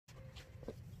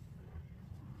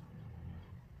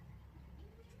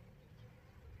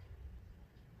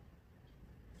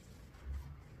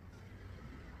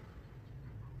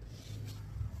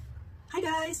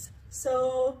guys!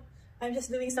 So I'm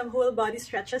just doing some whole body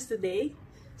stretches today.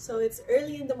 So it's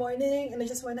early in the morning and I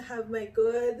just want to have my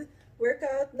good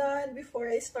workout done before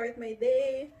I start my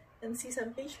day and see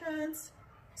some patients.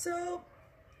 So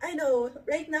I know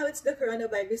right now it's the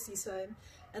coronavirus season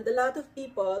and a lot of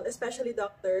people, especially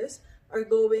doctors, are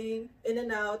going in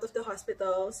and out of the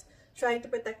hospitals trying to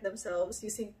protect themselves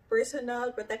using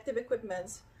personal protective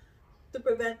equipments to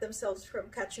prevent themselves from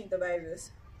catching the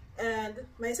virus. And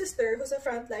my sister, who's a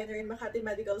frontliner in Makati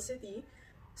Medical City,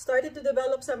 started to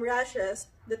develop some rashes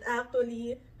that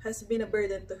actually has been a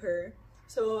burden to her.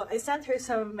 So I sent her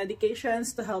some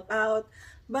medications to help out,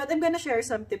 but I'm gonna share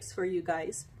some tips for you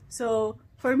guys. So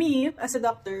for me, as a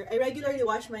doctor, I regularly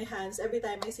wash my hands every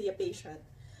time I see a patient.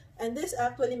 And this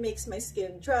actually makes my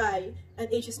skin dry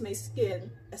and ages my skin,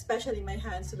 especially my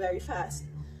hands, very fast.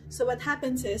 So what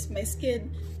happens is my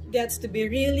skin gets to be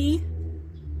really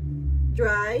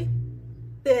dry,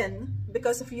 thin,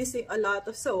 because of using a lot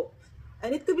of soap.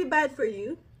 And it could be bad for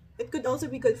you. It could also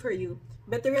be good for you.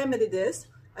 But to remedy this,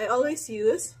 I always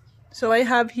use, so I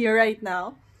have here right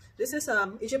now, this is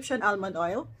Egyptian almond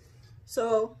oil.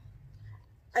 So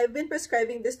I've been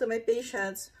prescribing this to my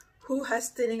patients who has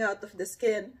thinning out of the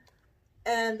skin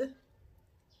and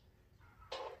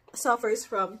suffers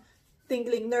from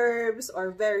tingling nerves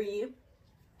or very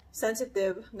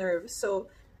sensitive nerves. So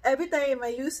every time I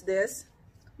use this,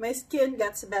 my skin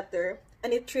gets better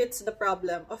and it treats the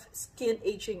problem of skin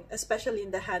aging, especially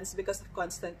in the hands because of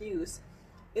constant use.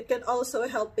 It can also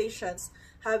help patients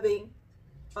having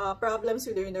problems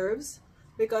with their nerves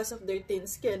because of their thin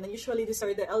skin. And usually these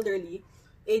are the elderly,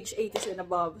 age 80s and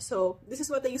above. So this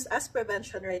is what I use as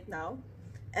prevention right now.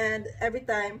 And every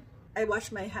time I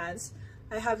wash my hands,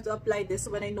 I have to apply this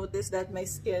when I notice that my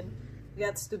skin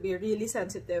gets to be really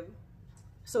sensitive.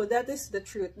 So that is the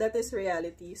truth, that is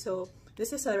reality. So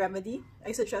this is a remedy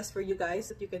I suggest for you guys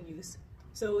that you can use.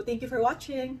 So thank you for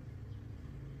watching.